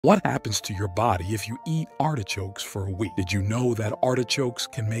What happens to your body if you eat artichokes for a week? Did you know that artichokes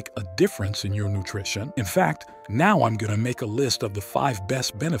can make a difference in your nutrition? In fact, now I'm going to make a list of the 5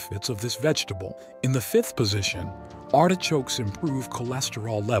 best benefits of this vegetable. In the 5th position, artichokes improve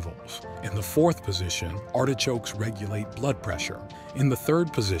cholesterol levels. In the 4th position, artichokes regulate blood pressure. In the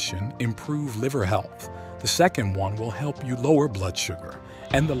 3rd position, improve liver health. The second one will help you lower blood sugar.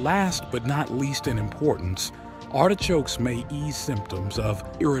 And the last but not least in importance, artichokes may ease symptoms of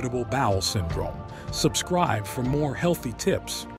irritable bowel syndrome. Subscribe for more healthy tips.